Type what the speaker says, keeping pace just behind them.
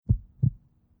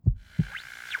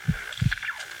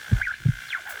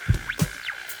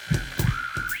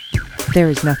There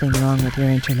is nothing wrong with your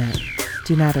internet.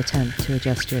 Do not attempt to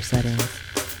adjust your settings.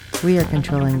 We are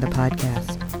controlling the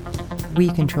podcast. We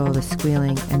control the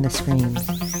squealing and the screams.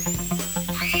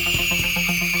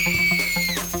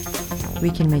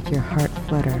 We can make your heart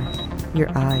flutter, your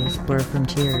eyes blur from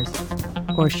tears,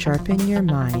 or sharpen your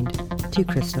mind to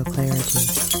crystal clarity.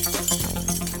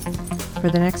 For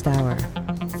the next hour,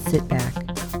 sit back.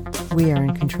 We are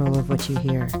in control of what you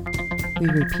hear. We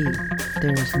repeat,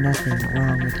 there is nothing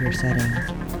wrong with your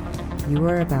settings. You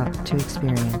are about to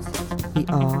experience the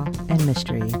awe and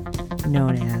mystery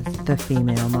known as the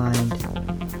female mind.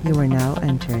 You are now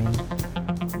entering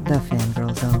the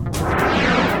Fangirl Zone.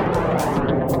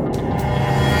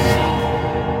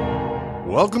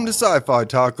 Welcome to Sci-Fi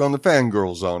Talk on the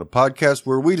Fangirl Zone, a podcast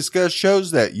where we discuss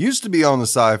shows that used to be on the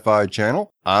Sci-Fi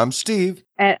Channel. I'm Steve.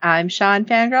 And I'm Sean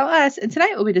Fangirl S. And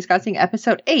tonight we'll be discussing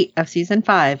episode 8 of season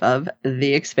 5 of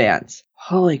The Expanse.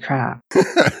 Holy crap.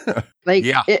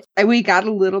 We got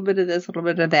a little bit of this, a little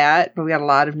bit of that, but we got a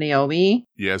lot of Naomi.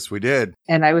 Yes, we did.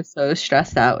 And I was so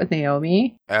stressed out with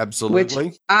Naomi. Absolutely.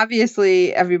 Which,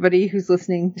 obviously, everybody who's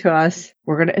listening to us,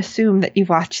 we're going to assume that you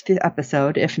watched the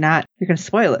episode. If not, you're going to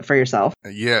spoil it for yourself.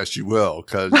 Yes, you will,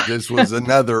 because this was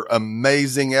another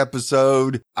amazing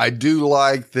episode. I do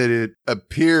like that it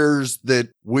appears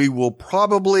that we will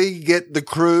probably get the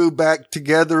crew back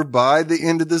together by the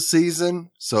end of the season.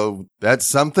 So that's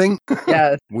something.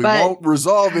 Yes. We won't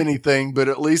resolve anything, but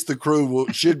at least the crew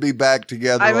should be back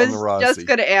together on the Rossi. I was just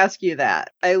going to ask you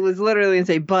that. I was literally going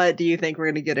to say, but do you think we're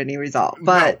going to get any resolve?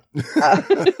 But,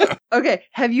 no. Okay.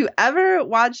 Have you ever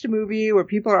watched a movie where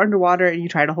people are underwater and you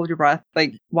try to hold your breath,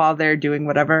 like, while they're doing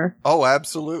whatever? Oh,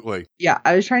 absolutely. Yeah.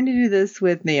 I was trying to do this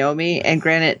with Naomi, and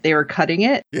granted, they were cutting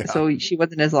it, so she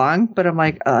wasn't as long, but I'm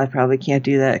like, oh, I probably can't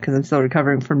do that because I'm still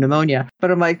recovering from pneumonia.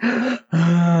 But I'm like,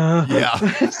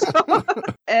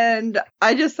 and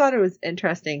I just thought it was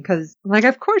interesting because, like,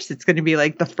 of course it's going to be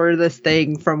like the furthest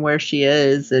thing from where she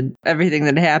is and everything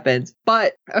that happens.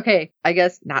 But okay, I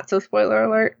guess not so spoiler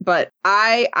alert, but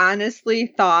I honestly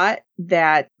thought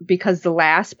that because the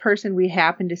last person we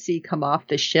happened to see come off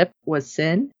the ship was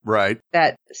Sin, right?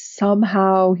 That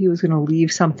somehow he was going to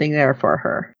leave something there for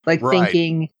her, like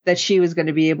thinking that she was going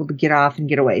to be able to get off and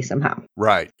get away somehow.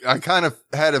 Right. I kind of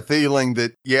had a feeling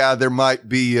that, there might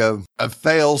be a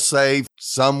fail-safe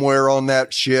somewhere on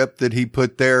that ship that he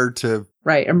put there to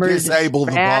disable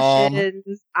the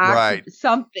bomb.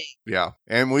 Something. Yeah.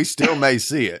 And we still may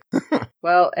see it.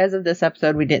 Well, as of this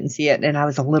episode, we didn't see it, and I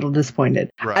was a little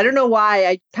disappointed. Right. I don't know why.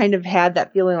 I kind of had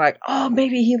that feeling like, oh,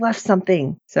 maybe he left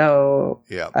something. So,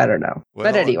 I don't know. Well,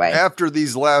 but anyway. After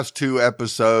these last two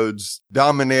episodes,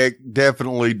 Dominic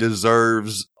definitely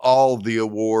deserves all the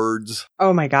awards.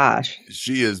 Oh my gosh.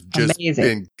 She has just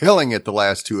been killing it the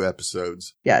last two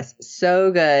episodes. Yes,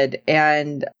 so good.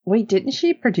 And wait, didn't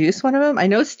she produce one of them? I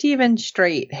know Steven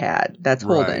Strait had. That's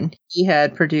Holden. Right. He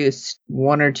had produced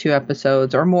one or two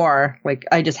episodes or more. Like,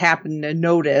 I just happened to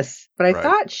notice. But I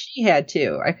thought she had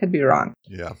too. I could be wrong.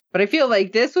 Yeah. But I feel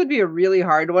like this would be a really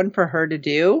hard one for her to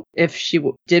do if she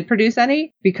did produce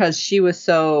any, because she was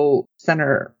so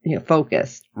center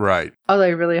focused. Right. Although I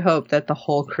really hope that the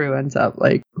whole crew ends up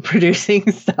like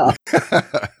producing stuff.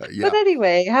 But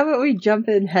anyway, how about we jump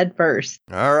in head first?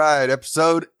 All right.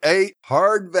 Episode 8,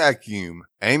 Hard Vacuum.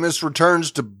 Amos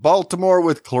returns to Baltimore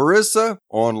with Clarissa.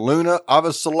 On Luna,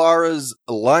 Avasarala's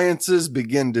alliances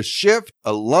begin to shift.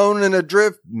 Alone and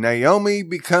adrift, Naomi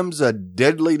becomes a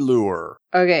deadly lure.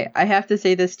 Okay, I have to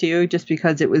say this too, just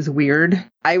because it was weird.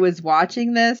 I was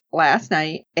watching this last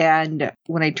night, and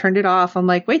when I turned it off, I'm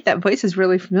like, wait, that voice is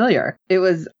really familiar. It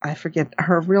was, I forget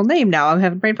her real name now, I'm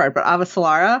having brain fart, but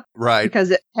Avasarala. Right.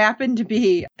 Because it happened to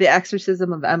be The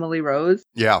Exorcism of Emily Rose.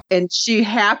 Yeah. And she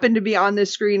happened to be on the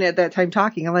screen at that time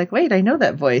talking. I'm like, wait, I know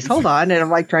that voice. Hold on. And I'm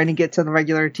like trying to get to the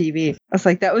regular TV. I was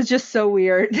like, that was just so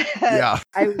weird. Yeah.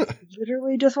 I was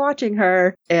literally just watching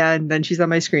her, and then she's on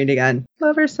my screen again.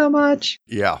 Love her so much.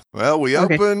 Yeah. Well, we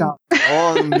open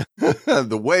on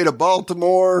the way to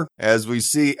Baltimore as we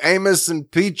see Amos and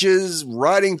Peaches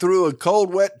riding through a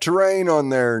cold, wet terrain on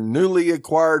their newly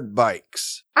acquired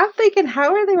bikes. I'm thinking,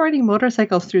 how are they riding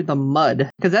motorcycles through the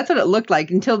mud? Because that's what it looked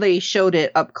like until they showed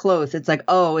it up close. It's like,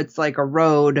 oh, it's like a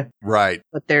road. Right.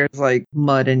 But there's like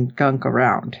mud and gunk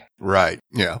around. Right.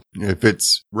 Yeah. If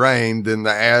it's rained, then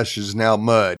the ash is now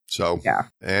mud. So, yeah.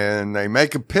 And they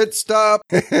make a pit stop,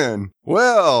 and,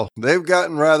 well, they've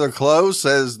gotten rather close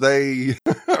as they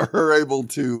are able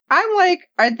to. I'm like,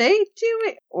 are they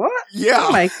doing what? Yeah.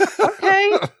 I'm like,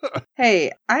 okay.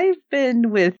 Hey, I've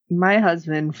been with my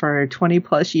husband for 20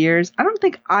 plus years. I don't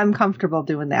think I'm comfortable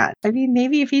doing that. I mean,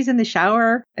 maybe if he's in the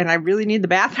shower and I really need the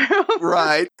bathroom.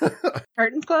 Right.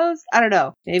 Curtains closed? I don't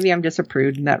know. Maybe I'm just a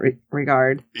prude in that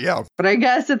regard. Yeah. But I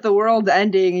guess if the world's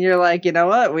ending and you're like, you know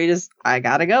what? I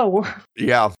gotta go.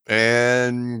 Yeah.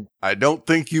 And I don't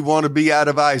think you want to be out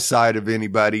of eyesight of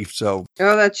anybody. So,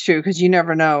 Oh, that's true, because you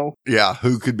never know. yeah,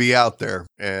 who could be out there?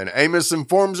 And Amos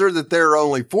informs her that they're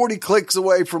only 40 clicks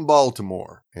away from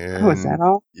Baltimore. And Oh, is that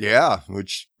all? yeah,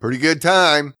 which pretty good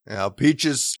time. Now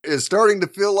Peaches is starting to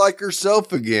feel like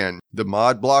herself again. The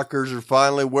mod blockers are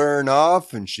finally wearing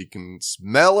off and she can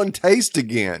smell and taste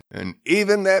again. And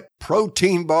even that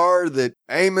protein bar that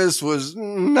Amos was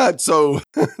not so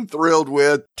thrilled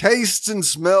with tastes and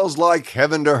smells like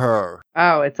heaven to her.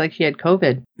 Oh, it's like she had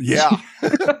COVID. Yeah.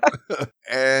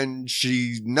 And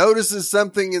she notices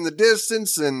something in the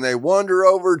distance and they wander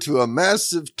over to a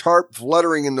massive tarp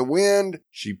fluttering in the wind.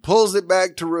 She pulls it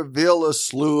back to reveal a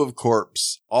slew of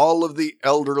corpses, all of the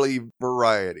elderly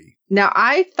variety. Now,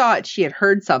 I thought she had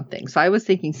heard something, so I was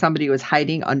thinking somebody was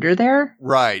hiding under there.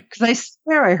 Right. Because I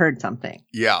swear I heard something.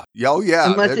 Yeah. Oh, yeah.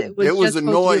 Unless it was a just supposed to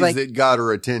be noise like- that got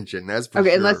her attention. That's for Okay,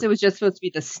 sure. unless it was just supposed to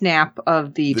be the snap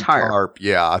of the tarp.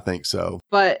 Yeah, I think so.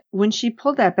 But when she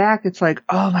pulled that back, it's like,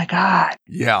 oh my God.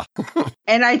 Yeah.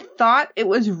 And I thought it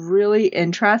was really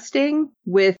interesting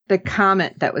with the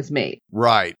comment that was made.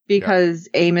 Right. Because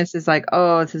Amos is like,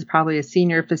 oh, this is probably a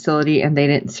senior facility and they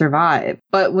didn't survive.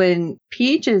 But when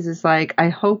Peaches is like, I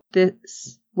hope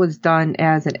this was done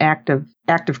as an act of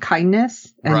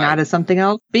kindness and Right. not as something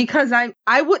else, because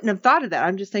I wouldn't have thought of that.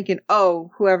 I'm just thinking, oh,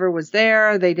 whoever was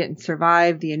there, they didn't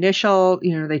survive the initial,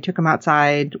 they took them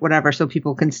outside, whatever, so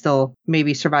people can still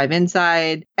maybe survive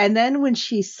inside. And then when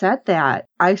she said that,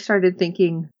 I started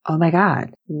thinking, oh my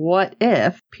God, what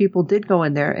if people did go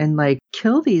in there and like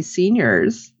kill these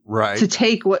seniors Right. to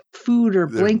take what food or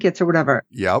blankets or whatever?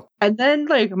 Yep. And then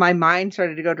like my mind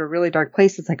started to go to a really dark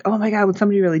place. It's like, oh my God, would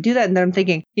somebody really do that? And then I'm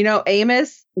thinking,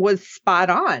 Amos was spot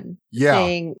on. Yeah.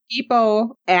 Saying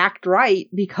people act right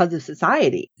because of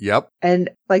society. Yep. And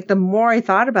like the more I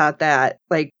thought about that,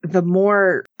 like the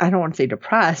more, I don't want to say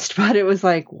depressed, but it was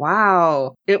like,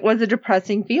 wow, it was a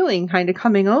depressing feeling kind of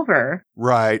coming over.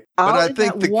 Right. All But I in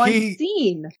think that the one key.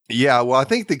 scene. Yeah, well, I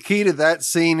think the key to that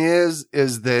scene is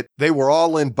that they were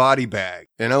all in body bag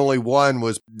and only one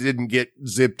didn't get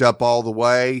zipped up all the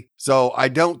way. So I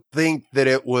don't think that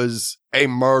it was a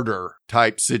murder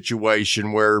type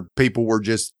situation where people were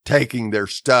just taking their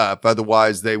stuff.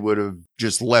 Otherwise, they would have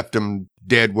just left them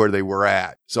dead where they were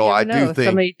at. So I do think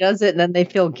somebody does it and then they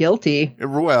feel guilty.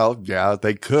 Well, yeah,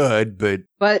 they could,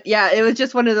 but yeah, it was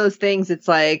just one of those things. It's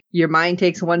like your mind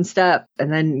takes one step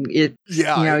and then it,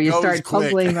 yeah, you goes start quick.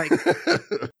 tumbling like,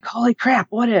 holy crap,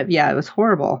 what if? Yeah, it was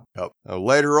horrible. Yep.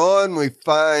 Later on, we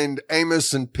find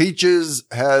Amos and Peaches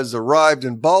has arrived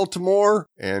in Baltimore,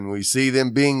 and we see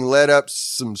them being led up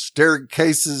some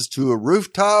staircases to a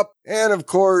rooftop. And of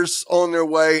course, on their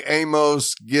way,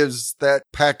 Amos gives that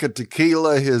pack of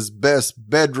tequila his best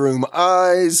bedroom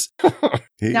eyes.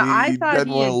 Now, I thought doesn't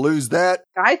want to lose that.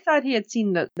 I thought he had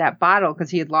seen that bottle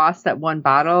because he had lost that one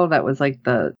bottle that was like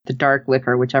the dark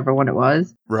liquor, whichever one it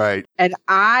was. Right. And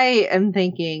I am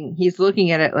thinking he's looking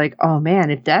at it like, oh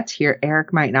man, if that's here,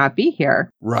 Eric might not be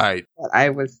here. Right. But I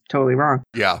was totally wrong.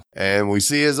 Yeah. And we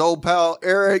see his old pal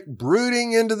Eric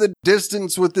brooding into the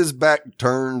distance with his back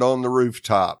turned on the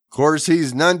rooftop. Of course,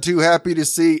 he's none too happy to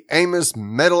see Amos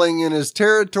meddling in his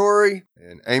territory.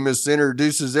 And Amos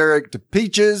introduces Eric to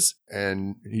Peaches,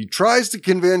 and he tries to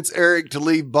convince Eric to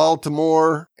leave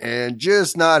Baltimore and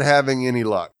just not having any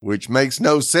luck, which makes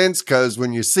no sense because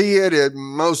when you see it,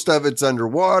 most of it's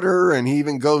underwater. And he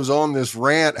even goes on this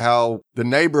rant how the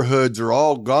neighborhoods are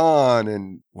all gone.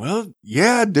 And well,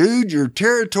 yeah, dude, your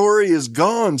territory is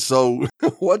gone. So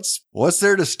what's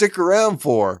there to stick around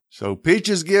for? So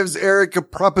Peaches gives Eric a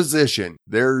proposition.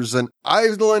 There's an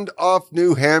island off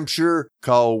New Hampshire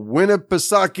called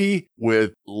Winnipesaukee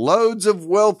with loads of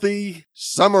wealthy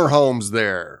summer homes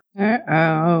there.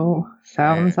 Uh-oh.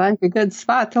 Sounds like a good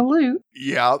spot to loot.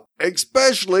 Yeah,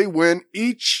 especially when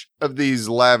each of these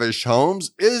lavish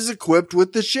homes is equipped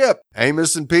with the ship.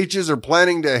 Amos and Peaches are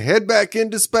planning to head back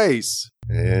into space.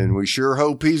 And we sure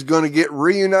hope he's going to get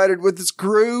reunited with his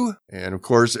crew. And of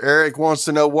course, Eric wants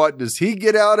to know, what does he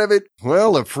get out of it?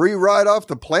 Well, a free ride off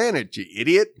the planet, you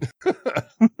idiot.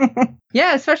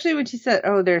 Yeah, especially when she said,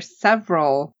 oh, there's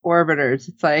several orbiters.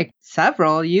 It's like,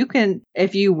 several? You can,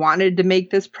 if you wanted to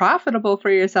make this profitable for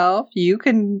yourself, you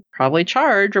can probably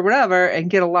charge or whatever and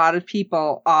get a lot of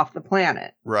people off the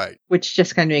planet. Right. Which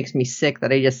just kind of makes me sick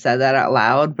that I just said that out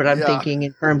loud, but I'm thinking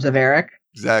in terms of Eric.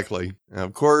 Exactly. And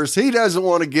of course, he doesn't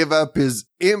want to give up his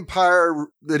empire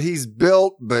that he's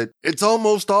built, but it's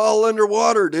almost all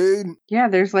underwater, dude. Yeah,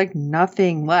 there's like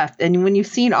nothing left. And when you've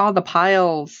seen all the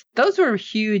piles, those were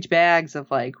huge bags of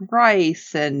like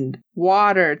rice and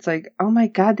water. It's like, oh my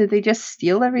God, did they just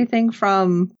steal everything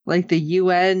from like the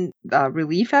UN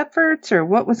relief efforts, or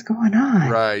what was going on?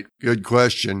 Right. Good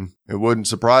question. It wouldn't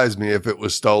surprise me if it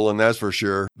was stolen, that's for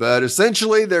sure. But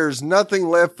essentially, there's nothing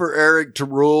left for Eric to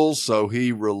rule, so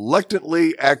he reluctantly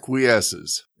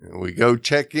acquiesces. And we go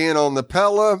check in on the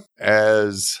Pella,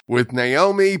 as with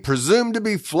Naomi presumed to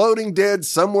be floating dead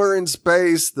somewhere in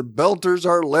space, the Belters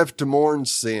are left to mourn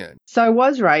Sin. So I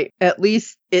was right. At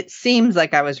least it seems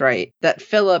like I was right, that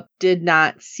Philip did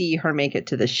not see her make it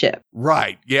to the ship.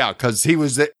 Right. Yeah. Cause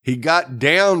he got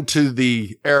down to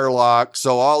the airlock.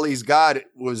 So all he's got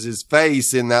was his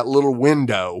face in that little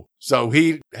window. So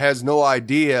he has no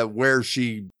idea where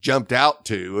she jumped out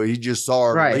to. He just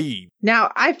saw her leave.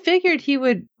 Now, I figured he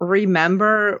would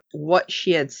remember what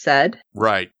she had said.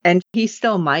 Right. And he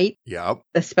still might. Yep.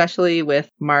 Especially with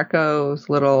Marco's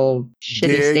little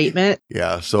shitty statement.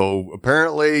 Yeah. So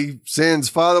apparently Sin's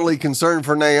fatherly concern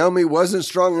for Naomi wasn't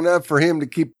strong enough for him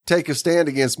to take a stand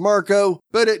against Marco,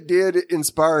 but it did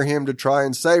inspire him to try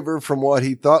and save her from what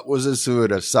he thought was a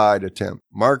suicide attempt.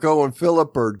 Marco and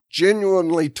Philip are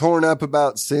genuinely torn up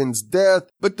about Sin's death,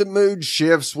 but the mood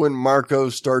shifts when Marco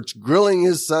starts grilling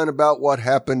his son about what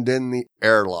happened in the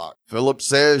airlock. Philip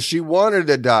says she wanted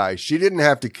to die. She didn't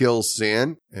have to kill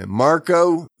Sin. And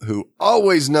Marco, who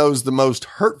always knows the most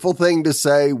hurtful thing to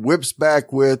say, whips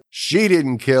back with, she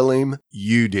didn't kill him,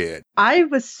 you did. I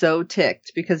was so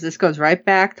ticked because this goes right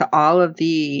back to all of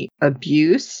the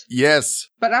abuse. Yes.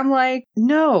 But I'm like,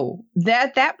 no,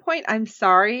 at that point, I'm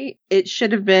sorry. It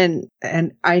should have been,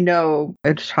 and I know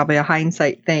it's probably a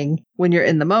hindsight thing when you're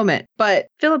in the moment, but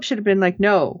Philip should have been like,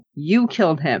 no, you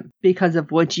killed him because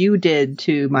of what you did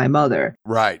to my mother.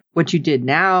 Right. What you did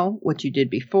now, what you did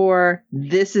before,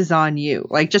 this is on you.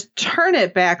 Like, just turn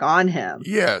it back on him.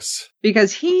 Yes.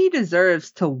 Because he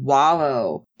deserves to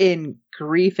wallow in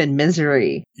grief and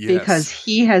misery. Yes. Because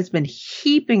he has been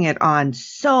heaping it on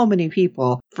so many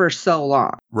people for so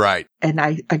long. Right. And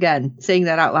again, saying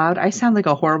that out loud, I sound like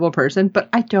a horrible person, but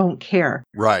I don't care.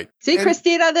 Right. See,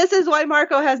 Christina, this is why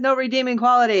Marco has no redeeming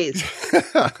qualities.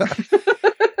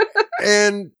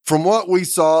 And from what we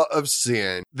saw of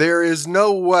Sin, there is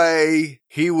no way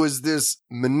he was this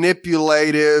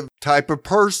manipulative type of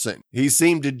person. He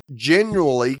seemed to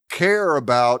genuinely care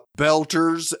about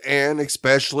Belters and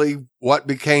especially what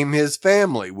became his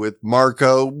family with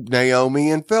Marco,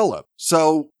 Naomi, and Philip.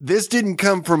 So this didn't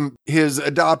come from his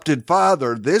adopted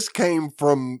father. This came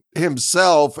from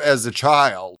himself as a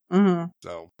child. Mm-hmm.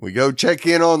 So we go check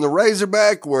in on the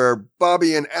Razorback, where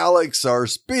Bobby and Alex are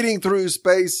speeding through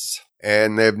space.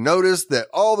 And they've noticed that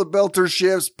all the Belter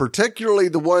ships, particularly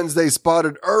the ones they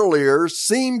spotted earlier,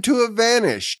 seem to have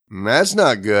vanished. And that's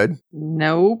not good.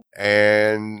 Nope.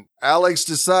 And Alex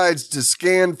decides to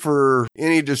scan for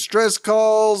any distress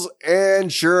calls,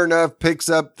 and sure enough picks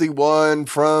up the one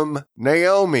from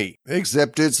Naomi.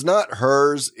 Except it's not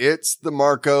hers, it's the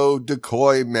Marco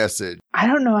decoy message. I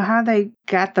don't know how they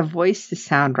got the voice to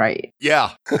sound right.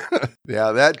 Yeah.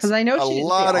 Yeah, that's I know a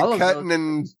lot of cutting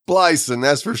and splicing,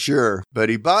 that's for sure. But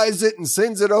he buys it and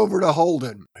sends it over to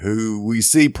Holden, who we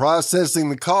see processing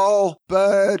the call,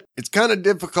 but it's kind of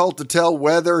difficult to tell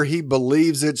whether he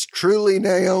believes it's truly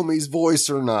Naomi's voice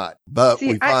or not. But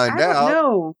we find out. I don't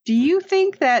know. Do you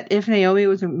think that if Naomi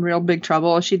was in real big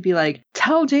trouble, she'd be like,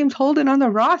 tell James Holden on the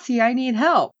Rossi I need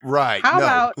help? Right. How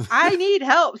about, I need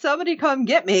help, somebody come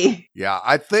get me? Yeah,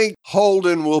 I think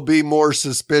Holden will be more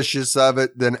suspicious of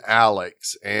it than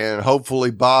Alex. And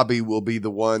hopefully Bobby will be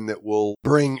the one that will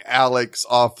bring Alex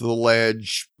off the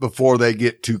ledge before they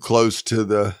get too close to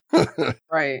the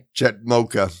right. Chet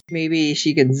Mocha. Maybe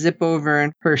she can zip over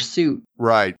in her suit.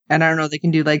 Right. And I don't know, they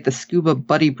can do like the scuba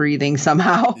buddy breathing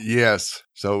somehow. Yes.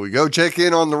 So we go check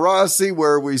in on the Rossi,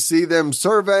 where we see them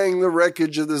surveying the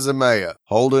wreckage of the Zemea.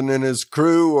 Holden and his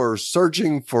crew are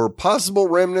searching for possible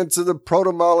remnants of the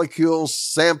protomolecule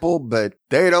sample, but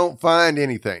they don't find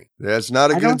anything. That's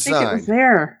not a good sign. I don't think it was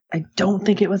there. I don't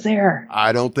think it was there.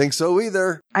 I don't think so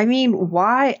either. I mean,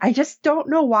 why? I just don't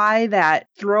know why that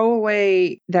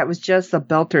throwaway that was just a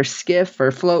belter skiff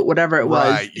or float, whatever it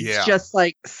was. Right, yeah. It's just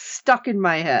like stuck in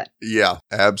my head. Yeah,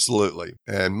 absolutely.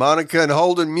 And Monica and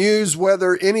Holden muse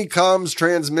whether any comms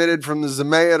transmitted from the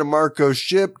Zemea to Marco's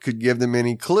ship could give them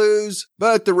any clues,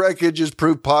 but the wreckage is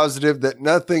proof positive that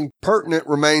nothing pertinent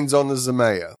remains on the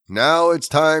Zemea. Now it's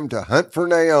time to hunt for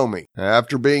Naomi.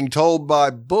 After being told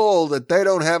by Bull that they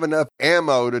don't have enough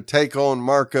ammo to take on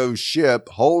Marco's ship,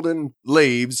 Holden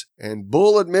leaves, and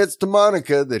Bull admits to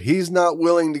Monica that he's not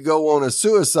willing to go on a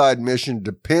suicide mission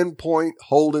to pinpoint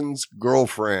Holden's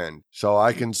girlfriend. So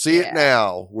I can see it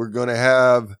now. We're going to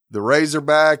have the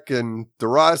Razorback and the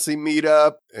Rossi meet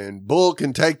up, and Bull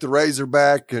can take the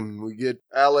Razorback, and we get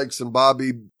Alex and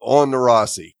Bobby on the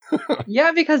Rossi.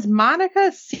 Yeah, because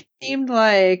Monica seemed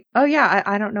like, oh yeah,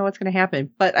 I don't know what's going to happen.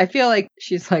 But I feel like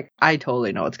she's like, I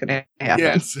totally know what's going to happen.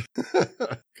 Yes.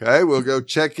 Okay, we'll go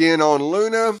check in on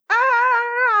Luna.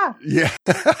 Ah! Yeah.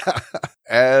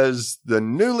 As the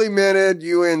newly minted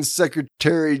UN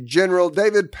Secretary General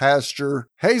David Pastor,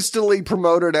 hastily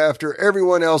promoted after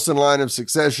everyone else in line of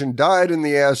succession died in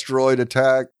the asteroid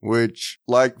attack, which,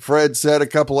 like Fred said a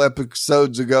couple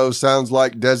episodes ago, sounds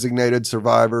like designated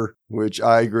survivor, which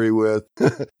I agree with,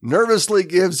 nervously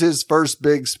gives his first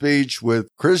big speech with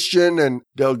Christian and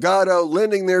Delgado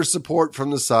lending their support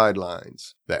from the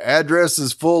sidelines. The address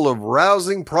is full of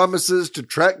rousing promises to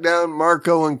track down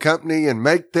Marco and company and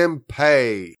make them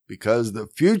pay, because the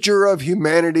future of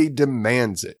humanity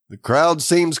demands it. The crowd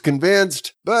seems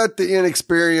convinced, but the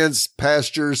inexperienced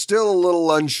Pastor is still a little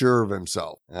unsure of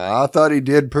himself. I thought he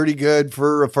did pretty good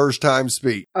for a first-time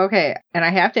speech. Okay, and I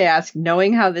have to ask,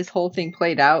 knowing how this whole thing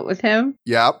played out with him,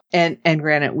 yep, and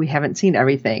granted, we haven't seen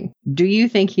everything, do you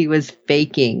think he was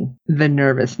faking the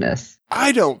nervousness?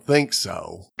 I don't think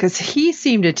so. Because he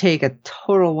seemed to take a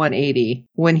total 180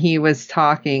 when he was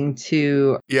talking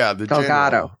to the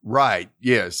Delgado. General. Right,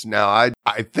 yes. Now,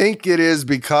 I think it is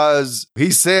because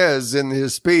he says in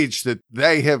his speech that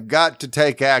they have got to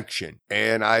take action.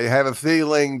 And I have a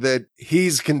feeling that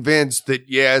he's convinced that,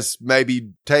 yes,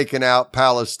 maybe taking out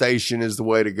Palace Station is the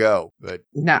way to go. But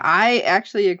now, I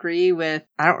actually agree with,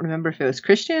 I don't remember if it was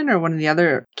Christian or one of the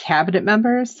other cabinet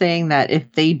members saying that if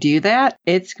they do that,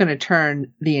 it's going to turn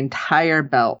the entire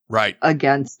belt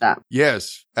against them.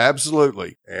 Yes,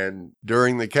 absolutely. And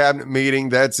during the cabinet meeting,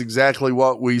 that's exactly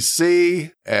what we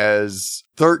see as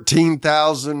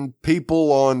 13,000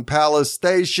 people on Palace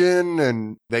Station,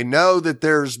 and they know that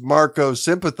there's Marco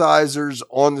sympathizers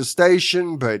on the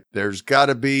station, but there's got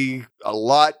to be a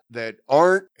lot that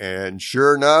aren't. And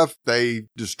sure enough, they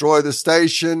destroy the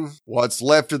station. What's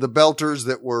left of the Belters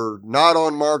that were not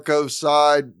on Marco's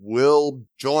side will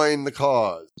join the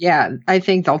cause. Yeah, I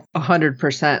think they'll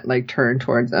 100% like turn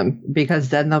towards them, because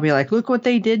then they'll be like, look what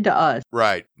they did to us.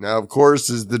 Right. Now, of course,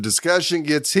 as the discussion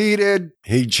gets heated,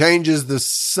 he changes the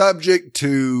subject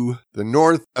to the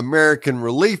North American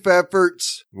relief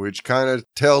efforts, which kind of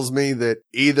tells me that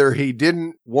either he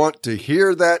didn't want to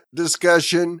hear that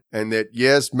discussion, and that,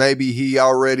 yes, maybe he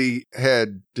already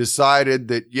had decided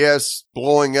that, yes,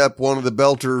 blowing up one of the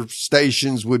Belter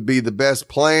stations would be the best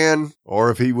plan, or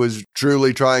if he was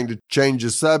truly trying to change the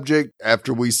subject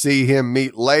after we see him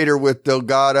meet later with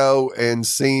Delgado and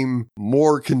seem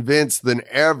more convinced than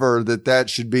ever that that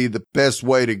should be the best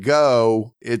way to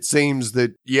go. It seems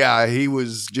that, yeah, he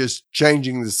was just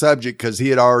changing the subject because he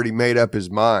had already made up his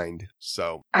mind.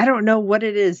 So I don't know what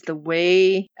it is. The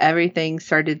way everything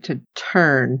started to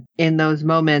turn in those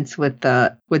moments with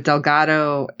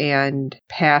Delgado and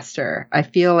Pastor, I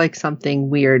feel like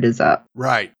something weird is up.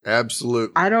 Right.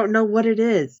 Absolutely. I don't know what it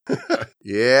is.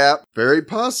 Yeah, very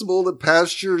possible that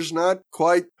Pastor's not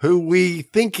quite who we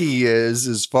think he is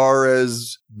as far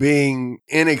as being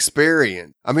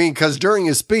inexperienced. I mean, because during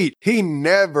his speech, he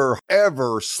never,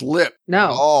 ever slipped at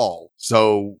all.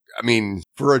 So, I mean,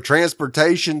 for a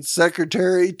transportation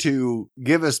secretary to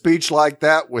give a speech like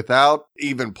that without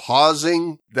even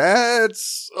pausing,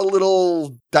 that's a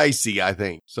little dicey, I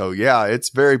think. So, yeah, it's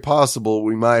very possible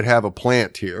we might have a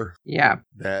plant here. Yeah.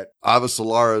 That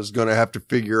Avasarala is going to have to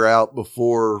figure out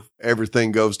before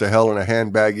everything goes to hell in a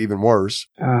handbag even worse.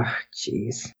 Oh,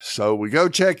 jeez. So we go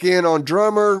check in on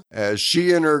Drummer as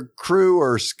she and her crew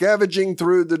are scavenging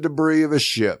through the debris of a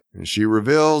ship. And she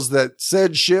reveals that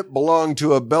said ship belonged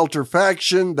to a Belter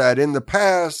faction that in the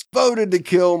past voted to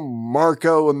kill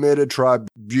Marco amid a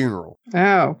tribunal.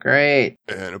 Oh, great.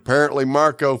 And apparently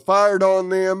Marco fired on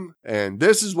them. And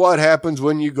this is what happens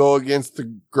when you go against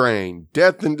the grain.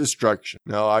 Death and destruction.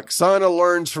 Now, Oksana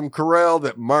learns from Karel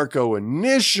that Marco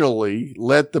initially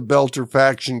let the Belter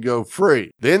faction go free.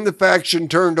 Then the faction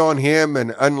turned on him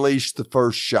and unleashed the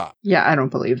first shot. Yeah, I don't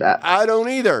believe that. I don't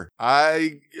either.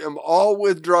 I am all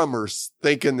with Drummers,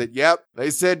 thinking that, yep,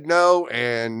 they said no,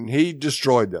 and he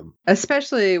destroyed them.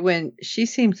 Especially when she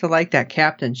seems to like that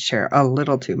captain's chair a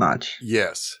little too much.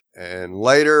 Yes. And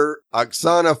later,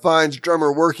 Oksana finds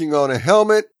Drummer working on a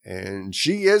helmet, and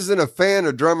she isn't a fan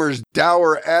of Drummer's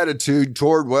dour attitude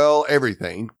toward, well,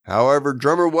 everything. However,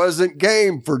 Drummer wasn't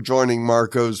game for joining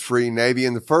Marco's Free Navy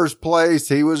in the first place.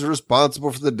 He was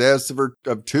responsible for the deaths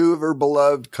of two of her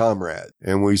beloved comrades.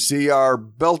 And we see our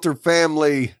Belter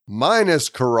family, minus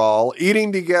Karel,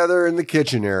 eating together in the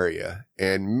kitchen area.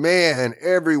 And man,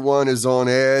 everyone is on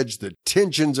edge. The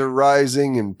tensions are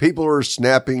rising and people are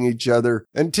snapping each other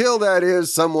until, that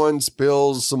is, someone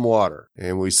spills some water.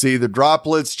 And we see the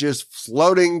droplets just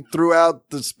floating throughout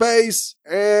the space.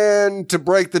 And to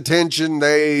break the tension,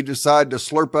 they decide to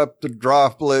slurp up the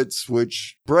droplets,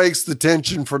 which breaks the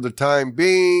tension for the time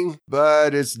being,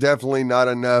 but it's definitely not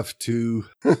enough to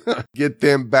get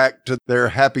them back to their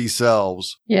happy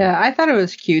selves. Yeah, I thought it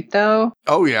was cute though.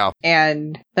 Oh, yeah.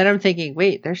 And then I'm thinking,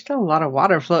 wait, there's still a lot of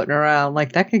water floating around.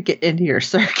 Like, that could get into your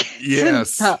circuits.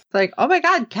 Yes. It's like, oh my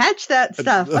God, catch that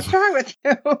stuff. What's wrong with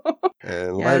you?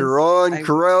 And later on,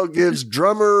 Karel gives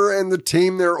Drummer and the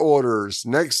team their orders.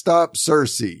 Next stop,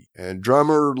 Cersei. And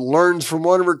Drummer learns from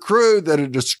one of her crew that a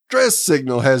distress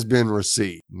signal has been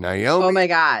received. Naomi. Oh my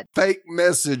God. Fake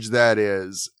message, that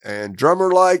is. And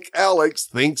Drummer, like Alex,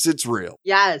 thinks it's real.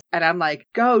 Yes. And I'm like,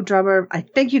 go, Drummer. I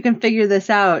think you can figure this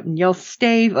out and you'll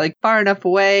stay like far enough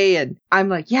away. And I'm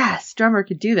like, yes, Drummer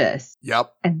could do this.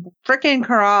 Yep. And frickin'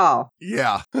 Karel.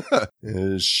 Yeah.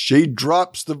 She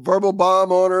drops the verbal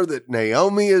bomb on her that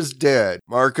Naomi is dead.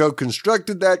 Marco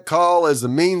constructed that call as a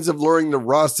means of luring the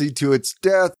Rossi to its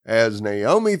death as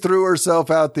Naomi threw herself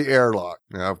out the airlock.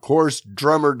 Now, of course,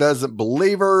 Drummer doesn't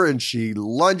believe her and she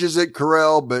lunges at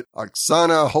Karel, but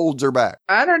Oksana holds her back.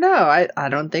 I don't know. I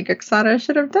don't think Oksana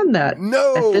should have done that.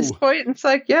 No. At this point, it's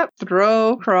like, yep,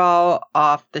 throw Karel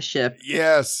off the ship.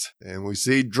 Yes. And we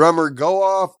see Drummer go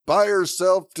off by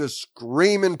herself to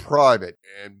scream in private.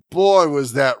 And boy,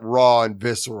 was that raw and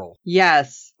visceral.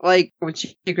 Yes. Like when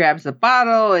she grabs the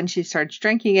bottle and she starts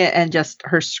drinking it and just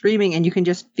her screaming, and you can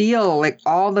just feel like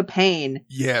all the pain.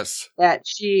 Yes. That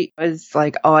she was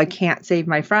like, oh, I can't save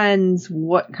my friends.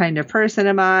 What kind of person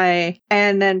am I?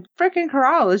 And then frickin'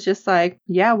 Karel is just like,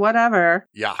 yeah, whatever.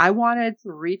 Yeah. I wanted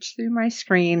to reach through my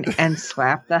screen and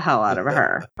slap the hell out of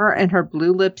her. Her and her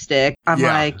blue lipstick. I'm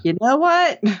like, you know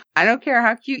what? I don't care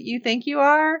how cute you think you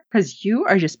are, because you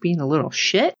are just being a little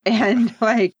shit. And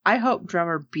like, I hope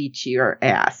Drummer beats your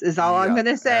ass is all I'm going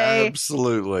to say.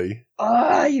 Absolutely.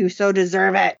 Oh, you so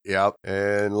deserve it. Yep.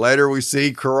 And later we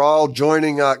see Karel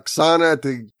joining Oksana at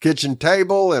the kitchen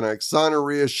table, and Oksana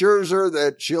reassures her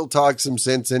that she'll talk some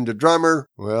sense into Drummer.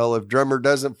 Well, if Drummer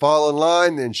doesn't fall in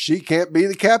line, then she can't be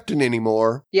the captain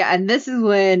anymore. Yeah, and this is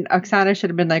when Oksana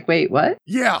should have been like, wait, what?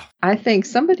 Yeah. I think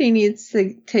somebody needs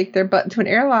to take their butt into an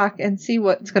airlock and see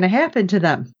what's going to happen to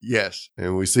them. Yes.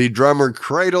 And we see Drummer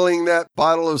cradling that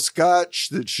bottle of scotch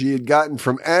that she had gotten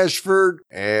from Ashford,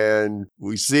 and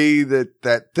we see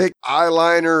that thick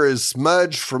eyeliner is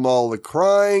smudged from all the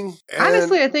crying.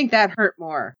 Honestly, I think that hurt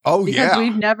more. Oh, because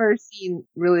we've never seen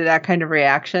really that kind of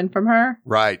reaction from her.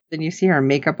 Right. Then you see her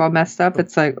makeup all messed up.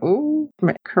 It's like, oh,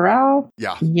 Karel,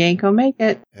 yeah, you ain't gonna make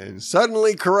it. And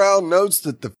suddenly Karel notes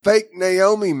that the fake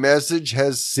Naomi message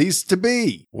has ceased to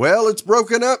be. Well, it's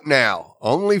broken up now.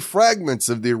 Only fragments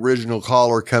of the original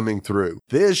call are coming through.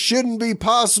 This shouldn't be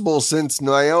possible since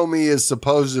Naomi is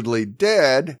supposedly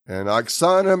dead, and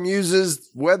Oksana muses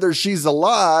whether she's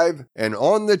alive and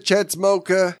on the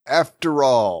Chetsmoka after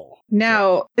all.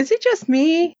 Now, is it just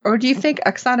me, or do you think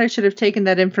Oksana should have taken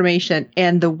that information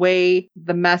and the way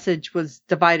the message was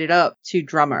divided up to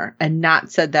Drummer and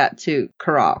not said that to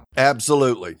Karel?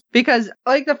 Absolutely. Because,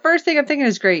 like, the first thing I'm thinking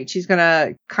is great. She's going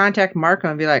to contact Marco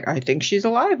and be like, I think she's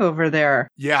alive over there.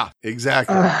 Yeah,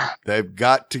 exactly. They've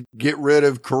got to get rid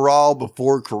of Karel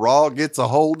before Karel gets a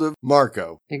hold of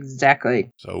Marco. Exactly.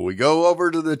 So we go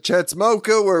over to the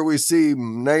Chetsmoka where we see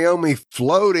Naomi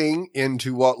floating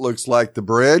into what looks like the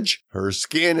bridge. Her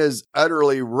skin is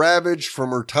utterly ravaged from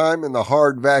her time in the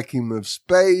hard vacuum of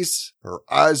space. Her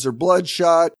eyes are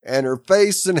bloodshot and her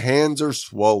face and hands are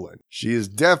swollen. She is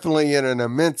definitely in an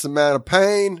immense amount of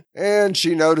pain, and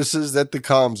she notices that the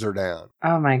comms are down.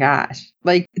 Oh my gosh.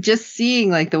 like just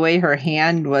seeing like the way her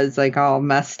hand was like all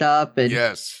messed up and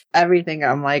Yes. everything.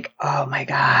 I'm like, oh my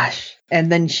gosh. And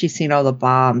then she's seen all the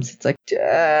bombs. It's like,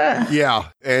 duh. Yeah.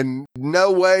 And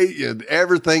no way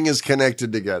everything is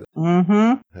connected together.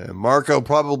 Mm-hmm. And Marco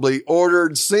probably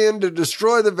ordered Sin to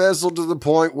destroy the vessel to the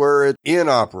point where it's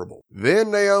inoperable.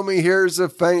 Then Naomi hears a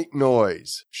faint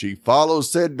noise. She follows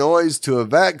said noise to a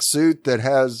vac suit that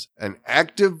has an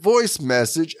active voice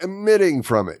message emitting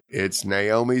from it. It's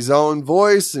Naomi's own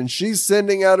voice, and she's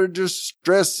sending out a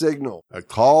distress signal, a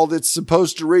call that's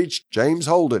supposed to reach James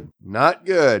Holden. Not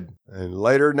good. And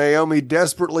later, Naomi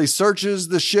desperately searches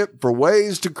the ship for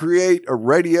ways to create a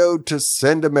radio to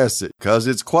send a message, because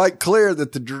it's quite clear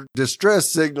that the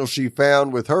distress signal she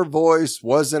found with her voice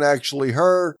wasn't actually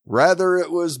her. Rather,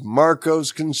 it was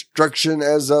Marco's construction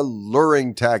as a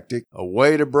luring tactic, a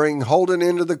way to bring Holden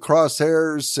into the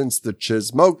crosshairs since the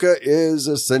Chismoka is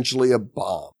essentially a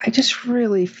bomb. I just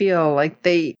really feel like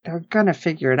they're going to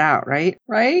figure it out, right?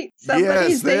 Right?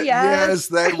 Somebody say yes,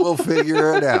 they will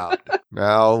figure it out.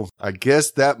 Now, I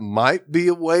guess that might be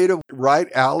a way to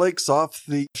write Alex off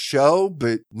the show,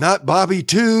 but not Bobby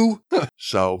too.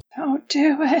 So, don't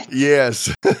do it.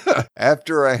 Yes.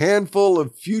 After a handful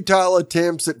of futile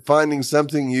attempts at finding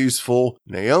something useful,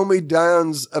 Naomi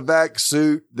dons a vac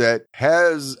suit that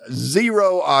has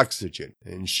 0 oxygen,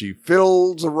 and she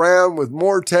fiddles around with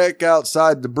more tech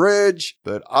outside the bridge,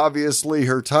 but obviously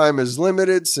her time is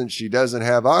limited since she doesn't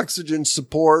have oxygen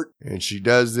support, and she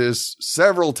does this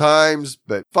several times,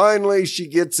 but finally she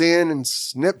gets in and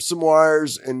snips some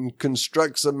wires and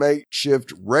constructs a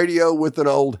makeshift radio with an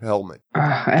old helmet.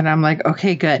 And I'm like,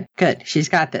 okay, good. She's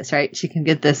got this, right? She can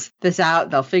get this out.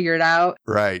 They'll figure it out.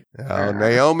 Right.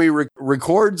 Naomi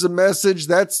records a message.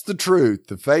 That's the truth.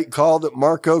 The fake call that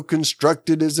Marco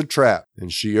constructed is a trap.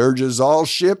 And she urges all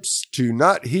ships to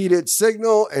not heed its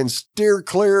signal and steer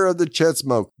clear of the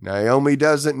Chismoka. Naomi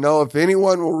doesn't know if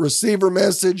anyone will receive her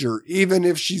message or even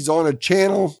if she's on a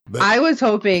channel. But I was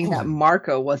hoping that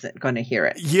Marco wasn't going to hear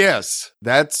it. Yes,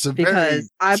 that's a very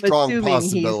I'm strong assuming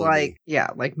possibility. He's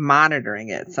like monitoring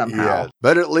it somehow. Yeah,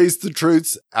 but at least the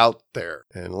truth's out there.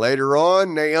 And later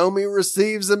on, Naomi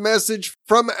receives a message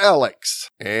from Alex,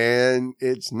 and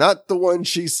it's not the one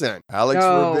she sent. Alex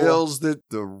reveals that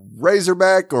the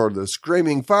Razorback, or the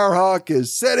Screaming Firehawk,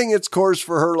 is setting its course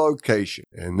for her location.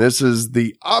 And this is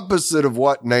the opposite of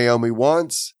what Naomi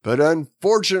wants, but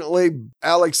unfortunately,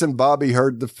 Alex and Bobby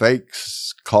heard the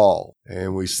fake's call.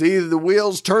 And we see the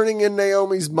wheels turning in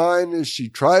Naomi's mind as she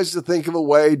tries to think of a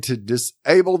way to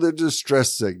disable the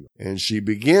distress signal. And she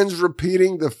begins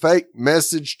repeating the fake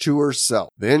message to herself.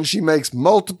 Then she makes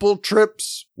multiple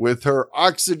trips with her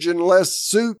oxygen-less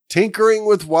suit, tinkering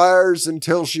with wires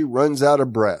until she runs out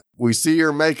of breath. We see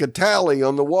her make a tally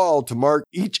on the wall to mark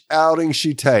each outing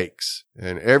she takes.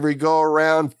 And every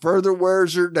go-around further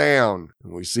wears her down.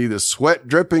 And we see the sweat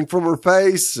dripping from her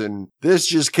face, and this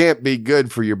just can't be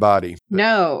good for your body.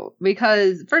 No,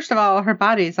 because first of all, her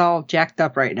body's all jacked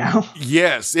up right now.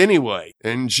 Yes, anyway.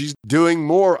 And she's doing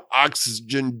more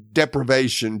oxygen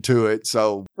deprivation to it,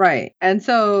 so. Right. And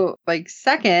so,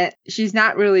 second, she's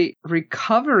not really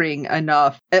recovering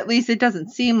enough. At least it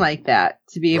doesn't seem like that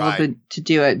to be able to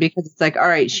do it, because it's like, all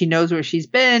right, she knows where she's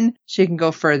been. She can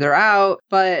go further out.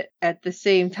 But at the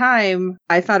same time,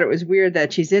 I thought it was weird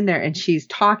that she's in there and she's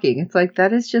talking. It's like,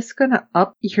 that is just going to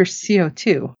up your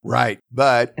CO2. Right.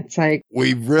 But it's like,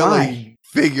 we really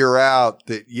figure out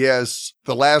that, yes,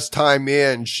 the last time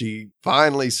in, she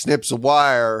finally snips a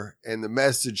wire and the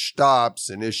message stops.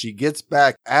 And as she gets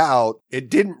back out, it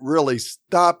didn't really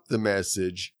stop the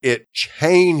message. It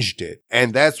changed it.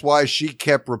 And that's why she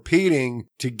kept repeating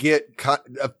to get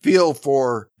a feel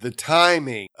for the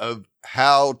timing of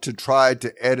how to try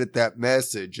to edit that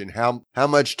message and how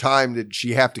much time did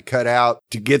she have to cut out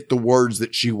to get the words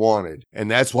that she wanted. And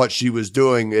that's what she was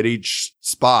doing at each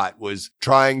spot, was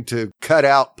trying to cut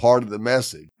out part of the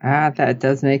message. That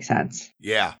does make sense.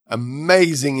 Yeah.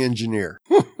 Amazing engineer.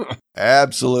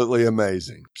 Absolutely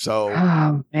amazing. So,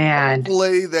 oh, man.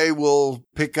 Hopefully they will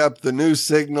pick up the new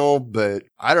signal, but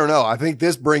I don't know. I think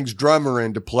this brings Drummer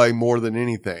into play more than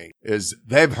anything, is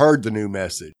they've heard the new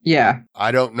message. Yeah.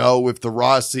 I don't know if the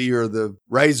Rossi or the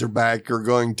Razorback are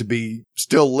going to be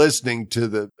still listening to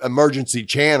the emergency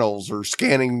channels or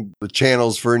scanning the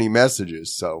channels for any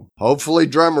messages. So hopefully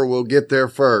Drummer will get there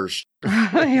first.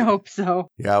 I hope so.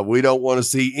 Yeah, we don't want to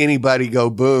see anybody go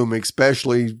boom,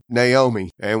 especially Naomi.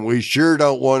 And we sure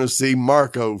don't want to see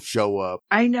Marco show up.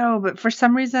 I know, but for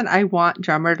some reason, I want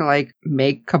Drummer to like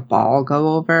make Cabal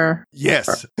go over.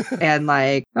 Yes. And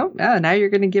like, oh, no, now you're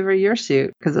going to give her your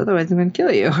suit because otherwise I'm going to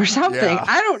kill you or something. Yeah.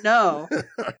 I don't know.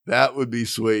 That would be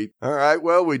sweet. All right.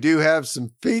 Well, we do have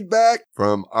some feedback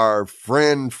from our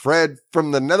friend Fred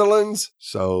from the Netherlands.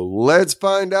 So let's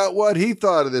find out what he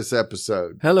thought of this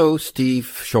episode. Hello,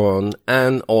 Steve, Sean,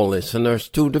 and all listeners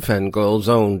to the Fangirl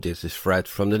Zone. This is Fred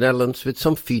from the Netherlands with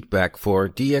some feedback for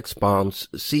The Expanse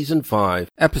Season 5,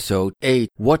 Episode 8.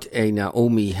 What a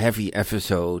Naomi heavy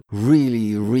episode.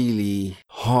 Really, really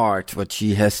hard what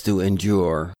she has to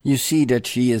endure. You see that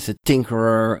she is a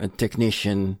tinkerer, a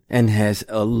technician, and has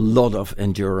a lot of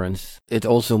endurance. It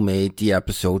also made the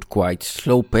episode quite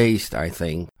slow-paced, I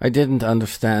think. I didn't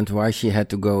understand why she had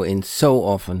to go in so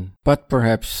often, but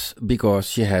perhaps because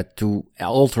she had to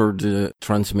alter the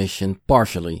transmission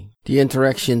partially. The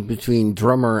interaction between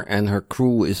Drummer and her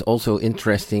crew is also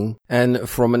interesting, and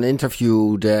from an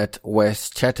interview that Wes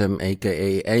Chatham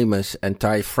aka Amos and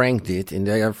Ty Frank did in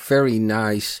their very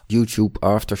nice YouTube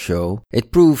after show,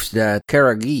 it proves that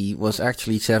Cara Gee was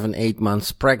actually 7-8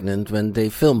 months pregnant when they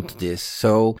filmed this.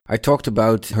 So I talked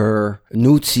about her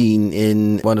nude scene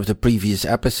in one of the previous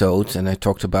episodes, and I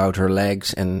talked about her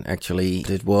legs, and actually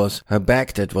it was her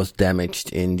back that was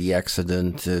damaged in the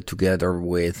accident together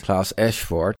with Klaus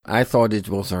Ashford. I thought it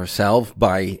was herself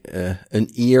by an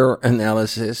ear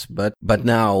analysis, but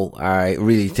now I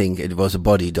really think it was a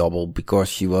body double because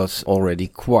she was already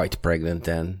quite pregnant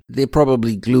then. They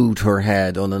probably glued her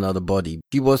head on another body.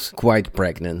 She was quite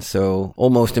pregnant, so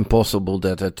almost impossible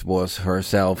that it was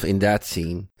herself in that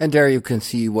scene. And there you can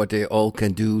see what they all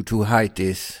can do to hide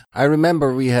this. I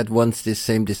remember we had once this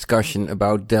same discussion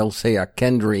about Dulcea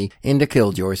Kendry in the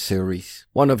Killjoy series.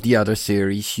 One of the other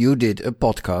series you did a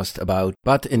podcast about,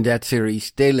 but in that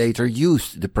series they later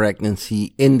used the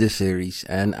pregnancy in the series,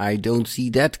 and I don't see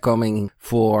that coming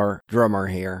for Drummer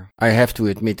here. I have to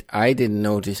admit I didn't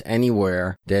notice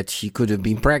anywhere that she could have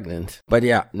been pregnant. But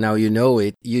yeah, now you know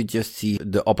it, you just see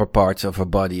the upper parts of her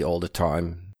body all the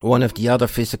time. One of the other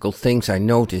physical things I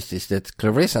noticed is that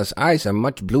Clarissa's eyes are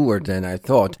much bluer than I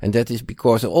thought, and that is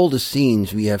because all the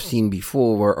scenes we have seen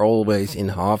before were always in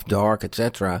half dark,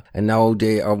 etc. And now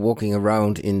they are walking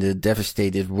around in the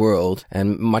devastated world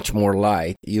and much more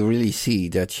light. You really see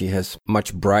that she has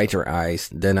much brighter eyes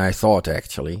than I thought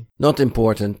actually. Not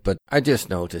important, but I just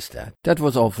noticed that. That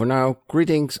was all for now.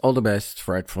 Greetings, all the best,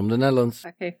 Fred from the Netherlands.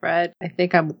 Okay, Fred, I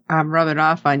think I'm rubbing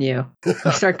off on you. You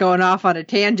start going off on a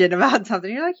tangent about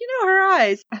something. You're like, her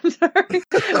eyes. I'm sorry.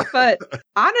 But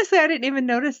honestly, I didn't even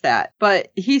notice that.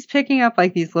 But he's picking up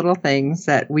like these little things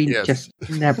that we just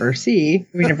never see.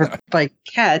 We never like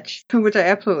catch, which I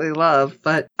absolutely love.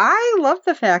 But I love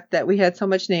the fact that we had so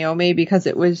much Naomi because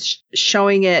it was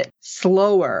showing it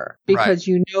slower because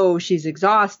you know she's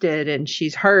exhausted and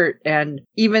she's hurt. And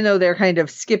even though they're kind of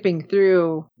skipping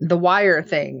through the wire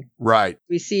thing,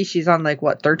 we see she's on like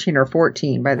what, 13 or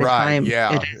 14 by the time.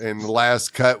 Yeah. And the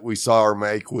last cut we saw her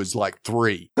make was like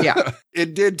 3. Yeah.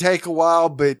 It did take a while,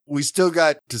 but we still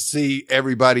got to see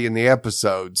everybody in the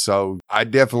episode. So I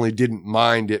definitely didn't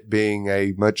mind it being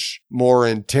a much more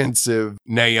intensive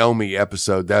Naomi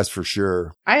episode. That's for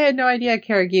sure. I had no idea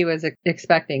Cara Gee was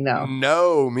expecting though.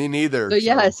 No, me neither. So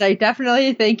yes, I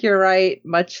definitely think you're right.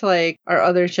 Much like our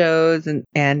other shows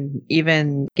and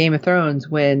even Game of Thrones,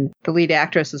 when the lead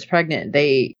actress was pregnant,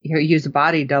 they use a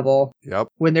body double. Yep.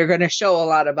 When they're going to show a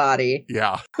lot of body.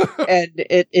 Yeah. And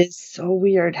it is so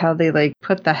weird how they like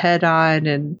put the head on,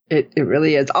 and it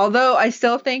really is. Although I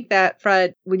still think that,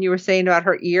 Fred, when you were saying about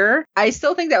her ear, I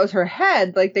still think that was her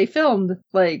head. Like they filmed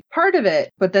like part of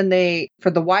it, but then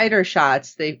for the wider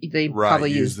shots, they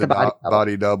probably used the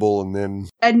body double.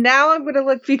 And now I'm going to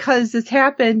look because this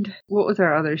happened. What was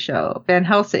our other show? Van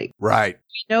Helsing. Right.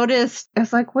 We noticed, I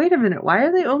was like, wait a minute, why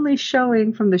are they only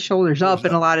showing from the shoulders up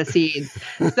in a lot of scenes?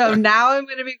 So now I'm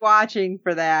going to be watching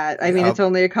for that. I mean, it's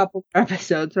only a couple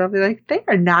episodes, but I'll be like, they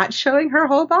are not showing her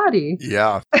whole body.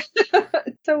 Yeah.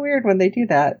 It's so weird when they do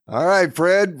that. All right,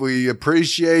 Fred, we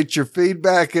appreciate your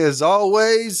feedback as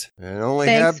always, and only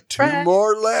have 2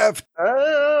 more left.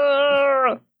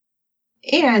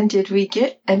 And did we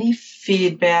get any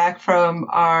feedback from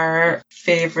our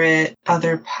favorite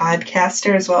other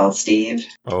podcaster as well, Steve?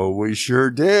 Oh, we sure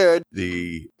did.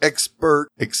 The expert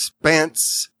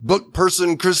Expanse book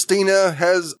person Christina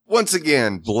has once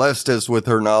again blessed us with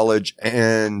her knowledge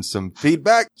and some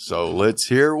feedback. So let's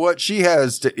hear what she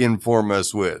has to inform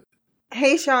us with.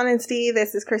 Hey, Sean and Steve,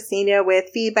 this is Christina with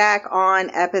feedback on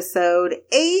episode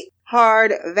 8,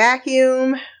 Hard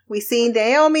Vacuum. We see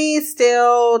Naomi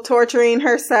still torturing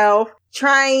herself,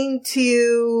 trying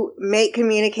to make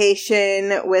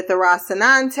communication with the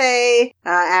Rocinante.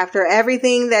 After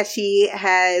everything that she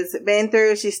has been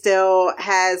through, she still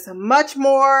has much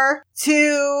more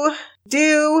to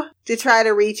do to try to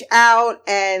reach out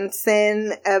and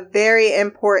send a very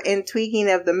important tweaking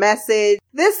of the message.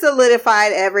 This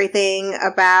solidified everything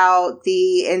about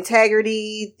the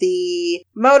integrity, the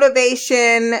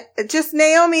motivation. Just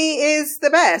Naomi is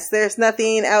the best. There's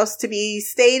nothing else to be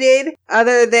stated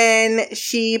other than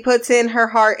she puts in her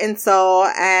heart and soul,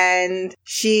 and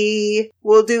she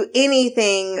will do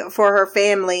anything for her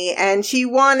family. And she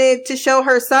wanted to show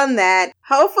her son that.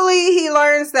 Hopefully he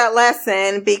learns that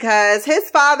lesson, because his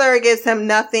father gives him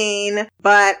nothing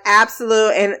but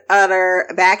absolute and utter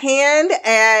backhand.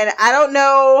 And I don't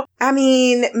know. I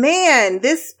mean, man,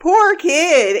 this poor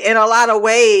kid in a lot of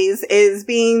ways is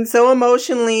being so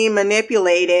emotionally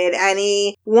manipulated, and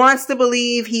he wants to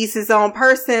believe he's his own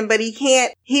person, but he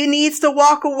can't. He needs to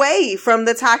walk away from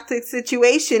the toxic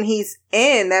situation he's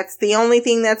in. That's the only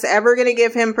thing that's ever going to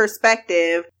give him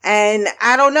perspective. And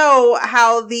I don't know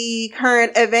how the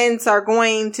current events are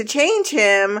going to change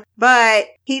him, but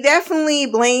he definitely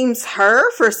blames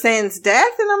her for Sin's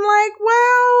death. And I'm like,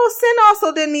 well, Sin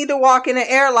also didn't need to walk in an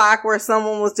airlock where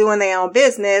someone was doing their own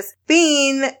business,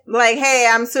 being like, hey,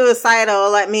 I'm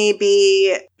suicidal. Let me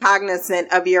be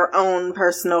cognizant of your own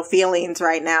personal feelings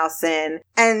right now, Sin,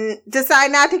 and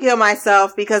decide not to kill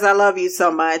myself because I love you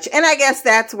so much. And I guess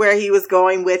that's where he was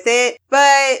going with it.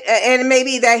 But, and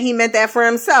maybe that he meant that for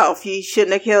himself. He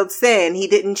shouldn't have killed Sin.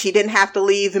 She didn't have to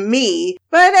leave me.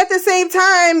 But at the same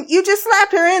time, you just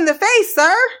slapped her in the face,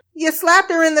 sir. You slapped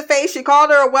her in the face, you called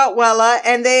her a weltwella,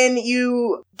 and then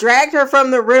you dragged her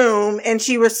from the room and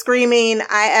she was screaming,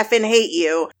 I effing hate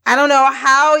you. I don't know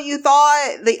how you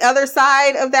thought the other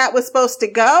side of that was supposed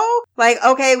to go. Like,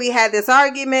 okay, we had this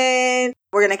argument.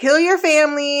 We're going to kill your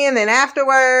family, and then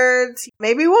afterwards,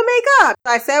 maybe we'll make up.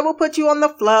 I said we'll put you on the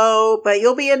float, but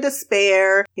you'll be in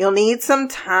despair. You'll need some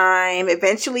time.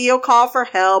 Eventually, you'll call for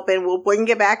help, and we'll bring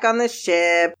you back on the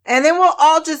ship. And then we'll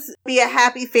all just be a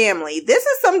happy family. This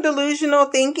is some delusional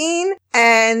thinking,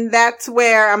 and that's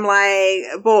where I'm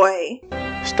like, boy.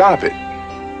 Stop it.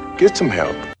 Get some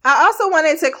help. I also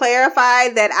wanted to clarify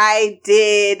that I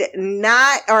did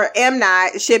not or am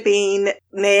not shipping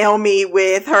Naomi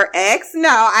with her ex.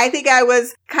 No, I think I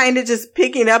was kind of just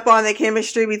picking up on the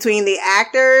chemistry between the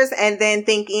actors and then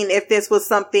thinking if this was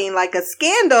something like a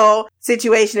Scandal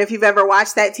situation. If you've ever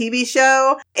watched that TV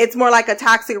show, it's more like a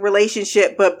toxic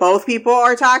relationship, but both people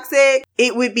are toxic.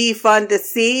 It would be fun to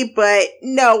see, but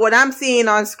no, what I'm seeing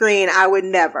on screen, I would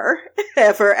never,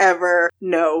 ever,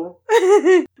 no.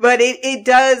 But it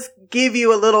does give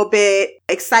you a little bit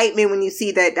excitement when you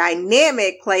see that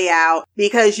dynamic play out,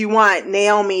 because you want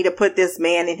Naomi to put this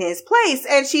man in his place.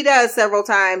 And she does several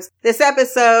times this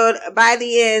episode, by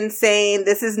the end saying,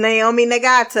 this is Naomi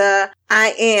Nagata.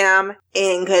 I am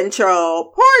in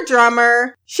control. Poor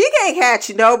drummer. She can't catch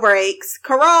no breaks.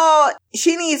 Caral,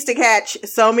 she needs to catch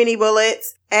so many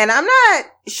bullets. And I'm not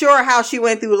sure how she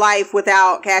went through life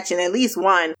without catching at least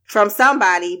one from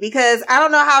somebody, because I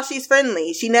don't know how she's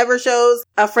friendly. She never shows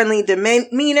a friendly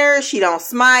demeanor. She don't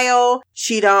smile.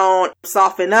 She don't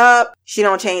soften up. She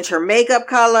don't change her makeup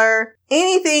color.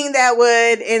 Anything that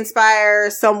would inspire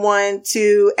someone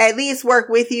to at least work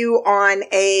with you on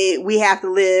a we have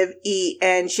to live, eat,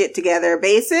 and shit together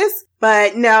basis.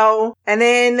 But no. And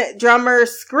then drummer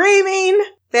screaming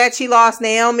that she lost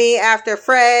Naomi after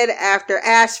Fred, after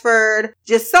Ashford.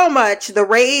 Just so much. The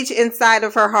rage inside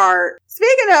of her heart.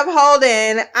 Speaking of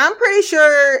Holden, I'm pretty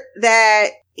sure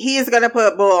that he is going to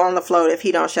put Bull on the float if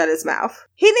he don't shut his mouth.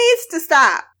 He needs to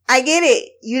stop. I get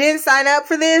it. You didn't sign up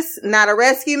for this, not a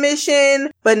rescue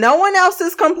mission, but no one else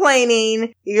is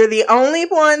complaining. You're the only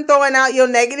one throwing out your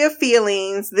negative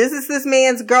feelings. This is this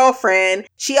man's girlfriend.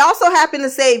 She also happened to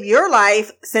save your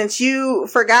life, since you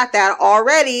forgot that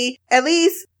already. At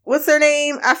least, what's her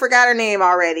name? I forgot her name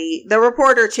already. The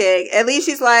reporter chick. At least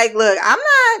she's like, look, I'm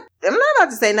not about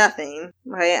to say nothing.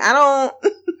 Right?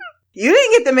 You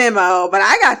didn't get the memo, but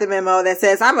I got the memo that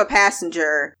says I'm a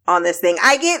passenger on this thing.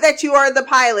 I get that you are the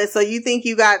pilot, so you think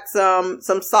you got some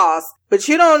sauce, but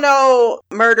you don't know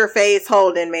murder face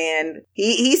Holden, man.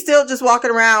 He's still just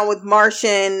walking around with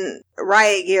Martian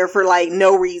riot gear for like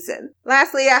no reason.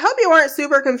 Lastly, I hope you weren't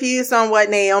super confused on what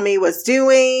Naomi was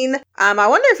doing. I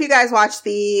wonder if you guys watched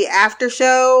the after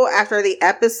show after the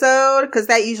episode, because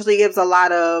that usually gives a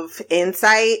lot of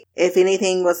insight. If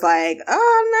anything was like,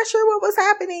 oh, I'm not sure what was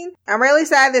happening. I'm really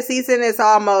sad the season is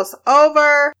almost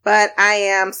over, but I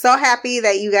am so happy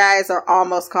that you guys are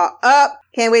almost caught up.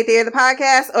 Can't wait to hear the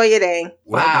podcast. Oh, you dang.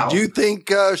 Well, Wow. did you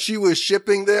think she was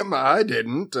shipping them? I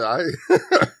didn't.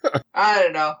 I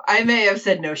don't know. I may have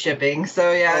said no shipping,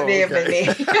 so yeah, it may have been me.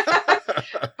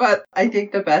 But I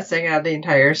think the best thing out of the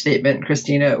entire statement,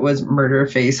 Christina, was murder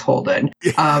face Holden.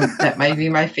 That might be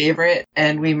my favorite,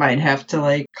 and we might have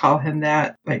to call him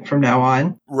that from now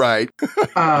on. Right.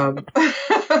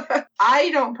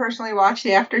 I don't personally watch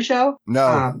the after show.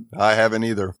 No, I haven't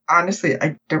either. Honestly,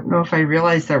 I don't know if I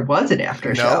realized there was an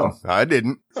after show. No, I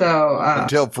didn't. So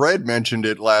Until Fred mentioned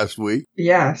it last week.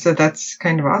 yeah, so that's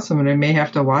kind of awesome, and I may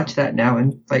have to watch that now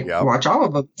and watch all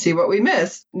of them, see what we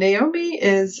missed. Naomi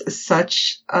is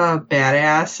such a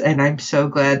badass, and I'm so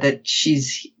glad that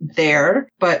she's there.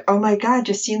 But oh my god,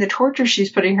 just seeing the torture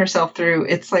she's putting herself through,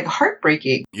 it's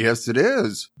heartbreaking. Yes, it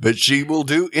is. But she will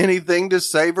do anything to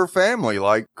save her family,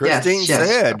 like Christine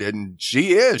said. And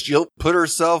she is. She'll put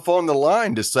herself on the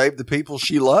line to save the people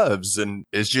she loves. And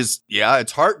it's just,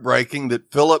 it's heartbreaking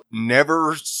that Philip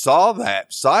never saw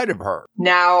that side of her.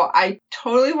 Now, I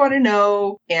totally want to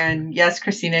know, and yes,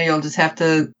 Christina, you'll just have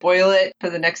to spoil it for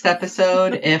the next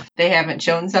episode if they haven't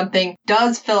shown something.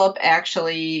 Does Philip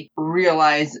actually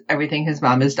realize everything his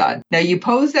mom has done? Now, you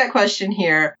posed that question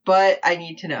here, but I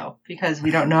need to know because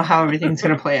we don't know how everything's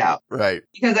going to play out. Right.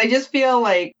 Because I just feel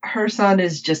like her son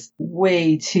is just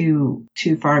way too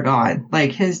far gone.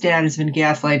 His dad has been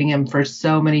gaslighting him for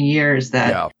so many years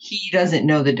that he doesn't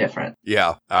know the difference.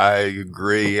 Yeah, I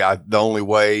agree. The only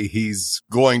way he's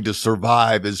going to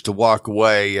survive is to walk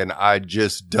away, and I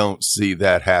just don't see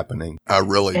that happening. I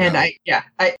really don't. And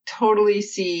I totally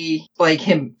see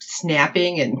him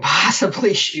snapping and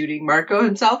possibly shooting Marco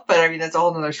himself, but I mean, that's a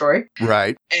whole nother story.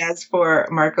 Right. As for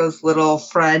Marco's little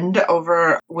friend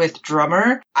over with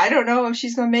Drummer, I don't know if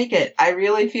she's going to make it. I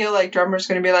really feel like Drummer's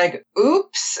going to be like,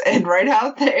 oops, and right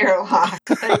out the airlock.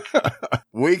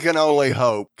 We can only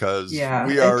hope because we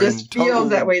are it just feels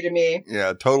that way to me.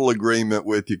 Yeah, total agreement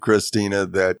with you, Christina,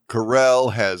 that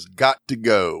Carell has got to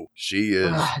go. She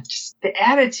is. Just the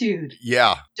attitude.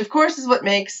 Yeah. Of course is what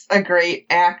makes a great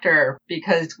actor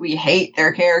because we hate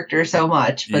their character so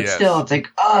much, but still it's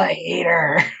I hate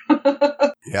her.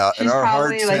 Yeah, she's and our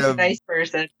probably hearts have a nice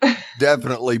person.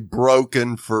 definitely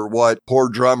broken for what poor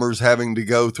Drummer's having to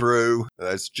go through.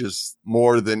 That's just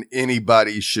more than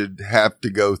anybody should have to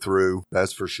go through.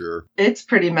 That's for sure. It's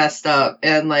pretty messed up.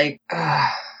 And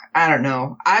I don't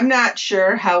know. I'm not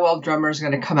sure how well Drummer's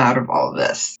going to come out of all of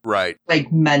this. Right.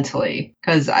 Mentally.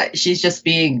 Because she's just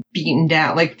being beaten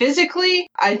down. Physically,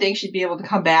 I think she'd be able to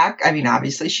come back. I mean,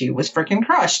 obviously, she was freaking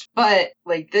crushed. But,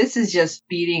 this is just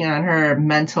beating on her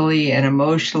mentally and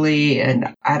emotionally.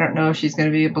 And I don't know if she's going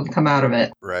to be able to come out of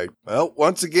it. Right. Well,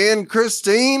 once again,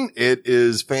 Christine, it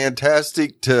is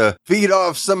fantastic to feed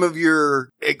off some of your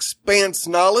Expanse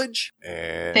knowledge.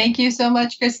 And thank you so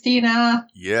much, Christina.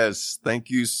 Yes, thank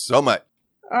you so much.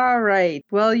 All right.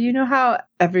 Well, you know how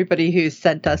everybody who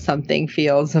sent us something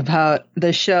feels about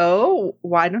the show.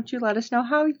 Why don't you let us know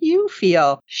how you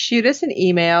feel? Shoot us an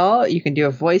email. You can do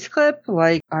a voice clip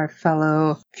like our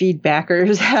fellow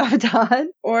feedbackers have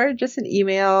done, or just an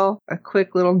email, a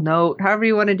quick little note, however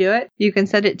you want to do it. You can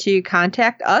send it to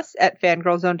contact us at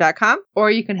fangirlzone.com,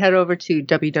 or you can head over to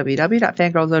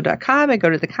www.fangirlzone.com and go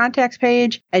to the contacts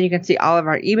page, and you can see all of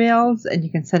our emails, and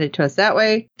you can send it to us that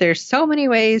way. There's so many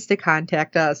ways to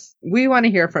contact us. We want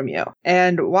to hear from you.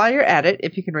 And while you're at it,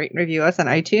 if you can rate and review us on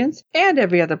iTunes and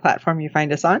every other platform you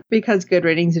find us on, because good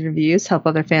ratings and reviews help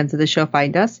other fans of the show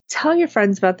find us. Tell your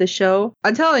friends about the show.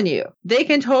 I'm telling you, they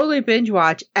can totally binge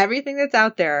watch everything that's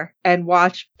out there and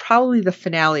watch probably the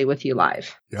finale with you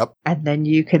live. Yep. And then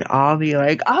you can all be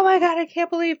like, oh my God, I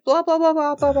can't believe blah, blah, blah,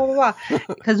 blah, blah, blah, blah, blah.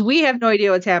 Because we have no idea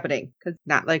what's happening. Because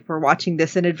not like we're watching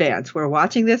this in advance. We're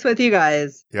watching this with you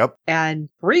guys. Yep. And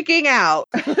freaking out.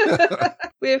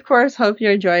 We, of course, hope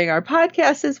you're enjoying our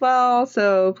podcast as well.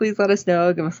 So please let us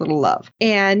know. Give us a little love.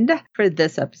 And for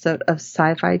this episode of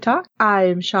Sci-Fi Talk,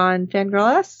 I'm Sean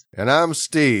Fangirl S. And I'm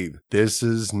Steve. This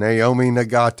is Naomi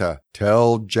Nagata.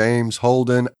 Tell James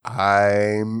Holden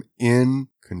I'm in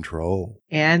control.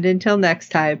 And until next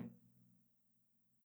time,